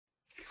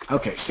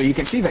Okay, so you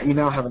can see that you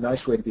now have a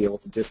nice way to be able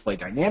to display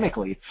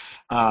dynamically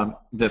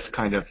this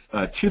kind of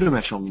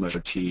two-dimensional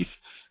motif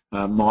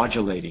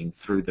modulating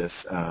through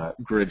this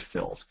grid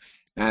field.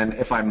 And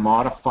if I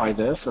modify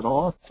this at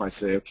all, if I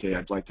say, okay,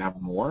 I'd like to have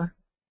more,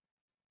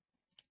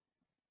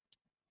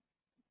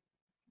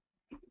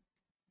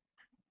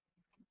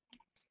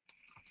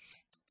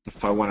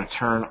 if I want to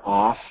turn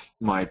off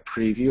my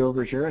preview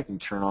over here, I can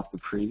turn off the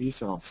preview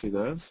so I don't see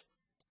those.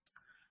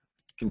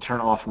 I can turn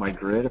off my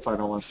grid if I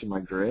don't want to see my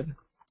grid.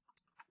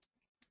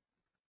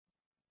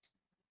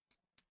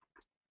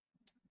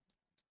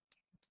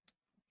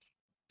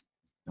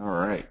 All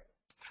right.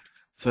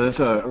 So this is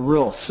a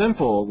real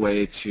simple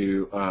way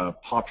to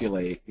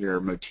populate your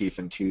motif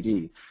in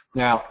 2D.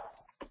 Now,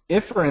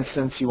 if, for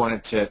instance, you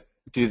wanted to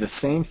do the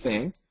same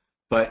thing,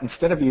 but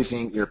instead of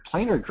using your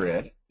planar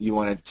grid, you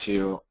wanted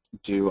to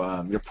do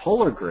your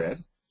polar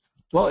grid,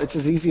 well, it's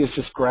as easy as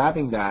just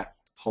grabbing that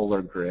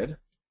polar grid.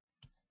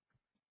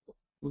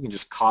 We can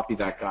just copy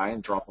that guy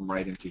and drop him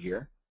right into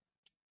here.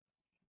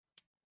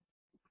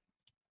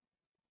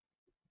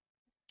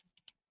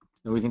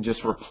 And we can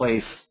just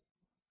replace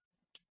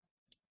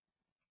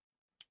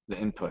the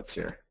inputs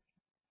here.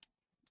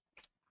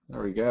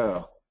 There we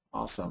go.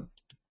 Awesome.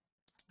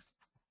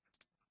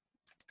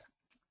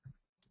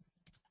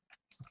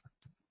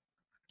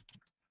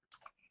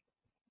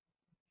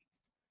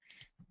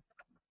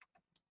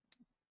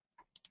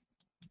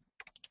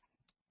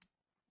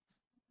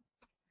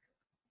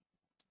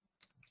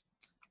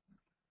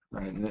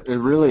 Right, and it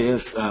really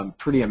is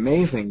pretty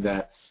amazing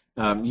that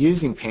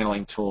using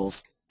paneling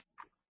tools,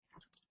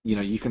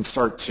 you can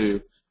start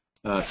to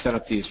set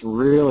up these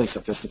really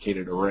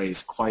sophisticated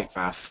arrays quite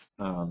fast,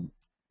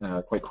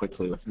 quite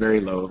quickly with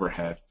very low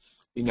overhead.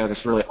 You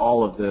notice really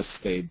all of this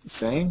stayed the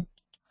same,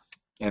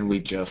 and we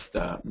just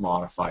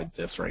modified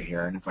this right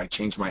here. And if I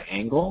change my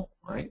angle,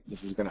 right,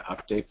 this is going to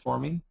update for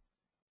me.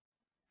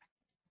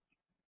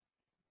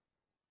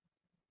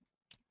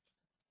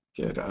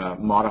 Could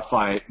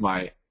modify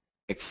my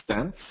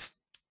extents.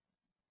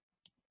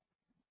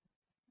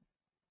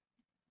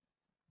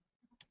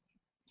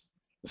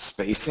 The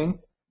spacing.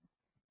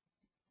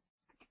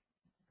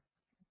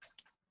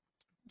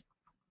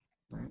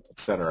 Right,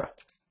 etc.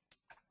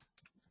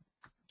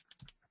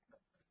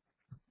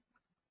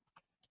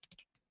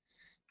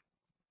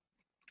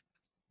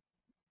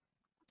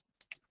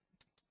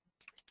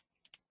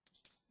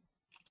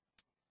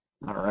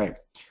 All right.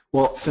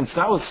 Well, since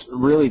that was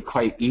really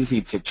quite easy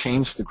to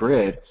change the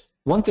grid,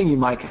 one thing you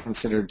might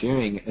consider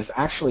doing is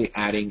actually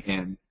adding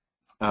in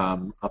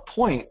a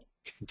point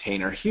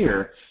container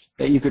here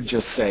that you could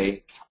just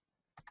say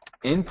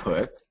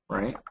input,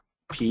 right,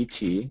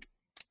 PT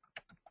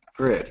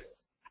grid.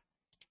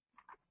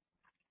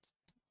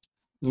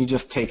 You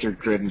just take your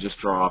grid and just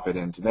drop it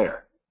into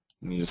there.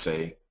 And you just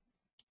say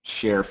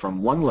share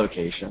from one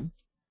location,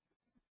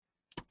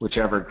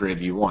 whichever grid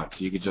you want.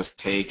 So you could just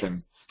take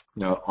and,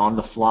 on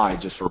the fly,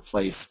 just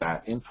replace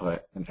that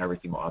input and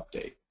everything will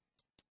update.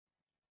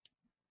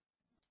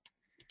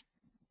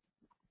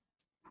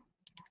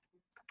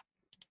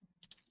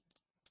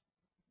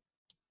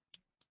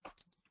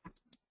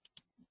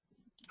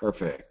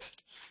 Perfect.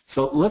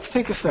 So let's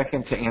take a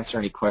second to answer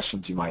any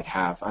questions you might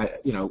have.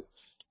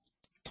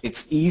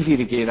 It's easy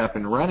to get up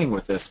and running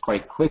with this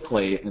quite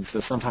quickly, and so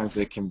sometimes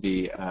it can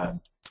be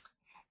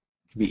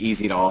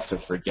easy to also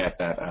forget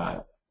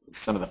that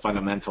some of the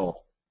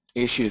fundamental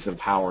issues of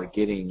how we're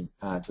getting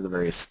to the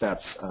various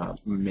steps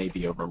may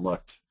be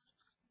overlooked.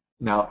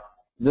 Now,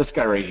 this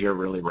guy right here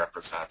really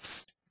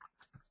represents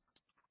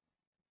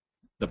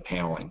the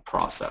paneling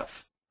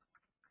process.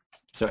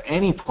 So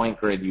any point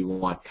grid you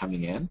want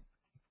coming in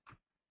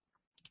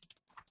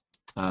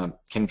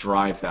can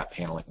drive that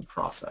paneling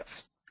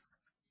process.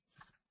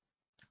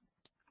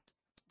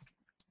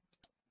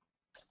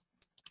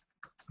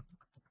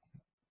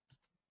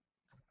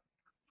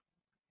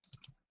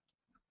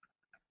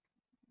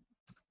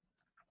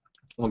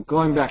 Well,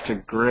 going back to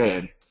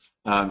grid,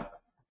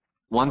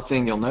 one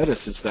thing you'll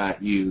notice is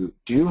that you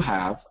do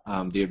have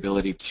the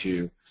ability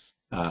to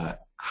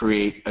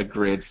create a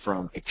grid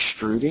from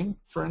extruding,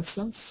 for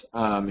instance.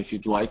 If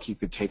you'd like, you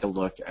could take a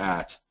look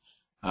at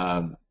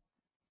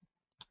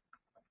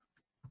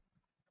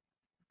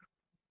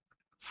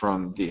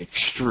from the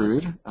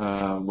extrude,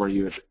 where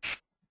you would,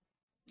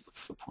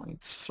 what's the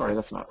point? Sorry,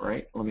 that's not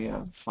right. Let me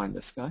find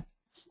this guy.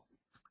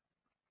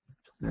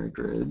 There,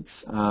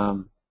 grids.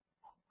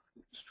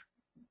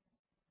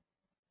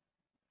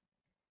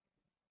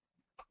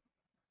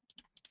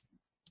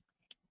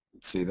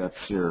 Let's see,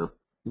 that's your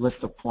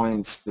list of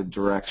points, the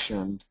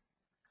direction,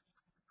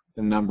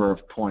 the number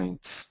of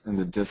points, and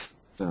the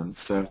distance.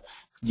 So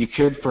you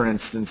could, for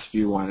instance, if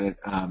you wanted,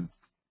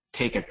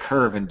 take a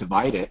curve and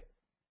divide it.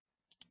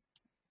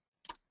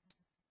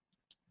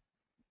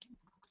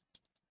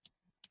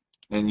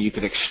 And you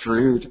could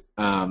extrude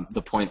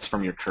the points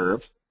from your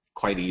curve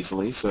quite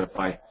easily. So if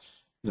I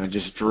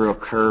just drew a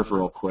curve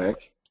real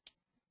quick,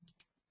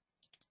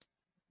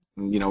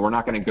 You know, we're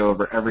not going to go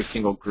over every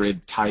single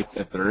grid type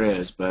that there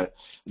is, but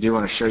I do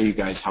want to show you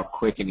guys how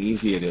quick and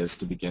easy it is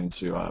to begin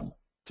to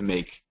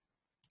make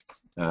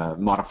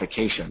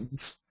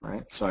modifications,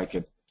 right? So I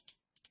could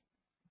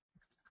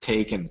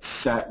take and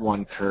set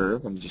one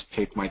curve and just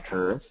pick my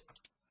curve.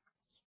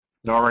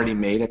 It already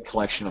made a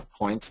collection of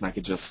points, and I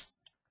could just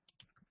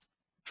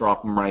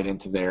drop them right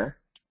into there.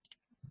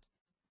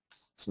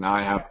 So now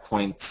I have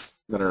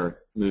points that are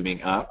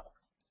moving up.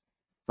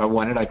 If I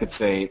wanted, I could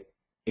say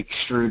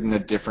extrude in a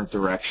different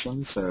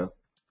direction. So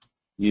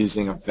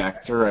using a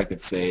vector, I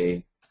could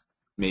say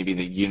maybe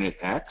the unit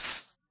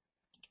x.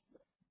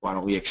 Why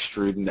don't we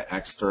extrude in the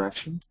x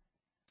direction?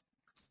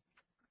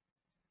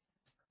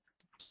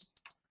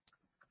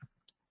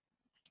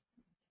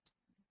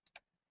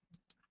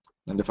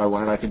 And if I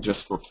wanted, I could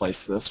just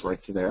replace this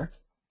right to there.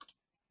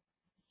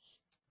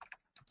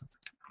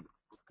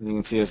 And you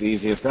can see as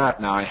easy as that,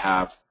 now I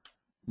have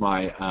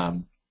my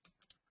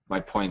my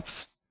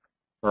points,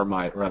 or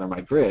my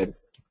grid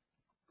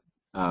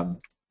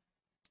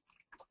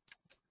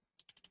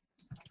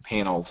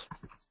paneled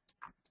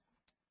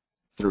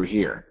through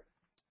here.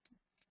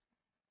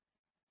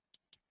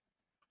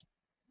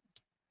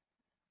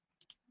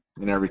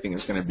 And everything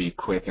is going to be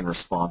quick and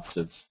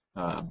responsive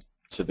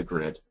to the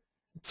grid,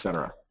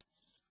 etc.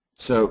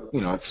 So, you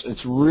know,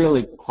 it's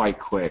really quite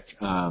quick,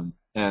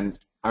 and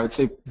I would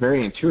say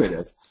very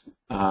intuitive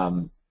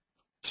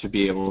to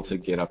be able to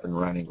get up and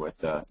running with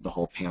the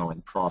whole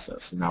paneling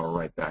process. And now we're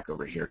right back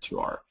over here to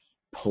our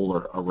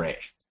polar array.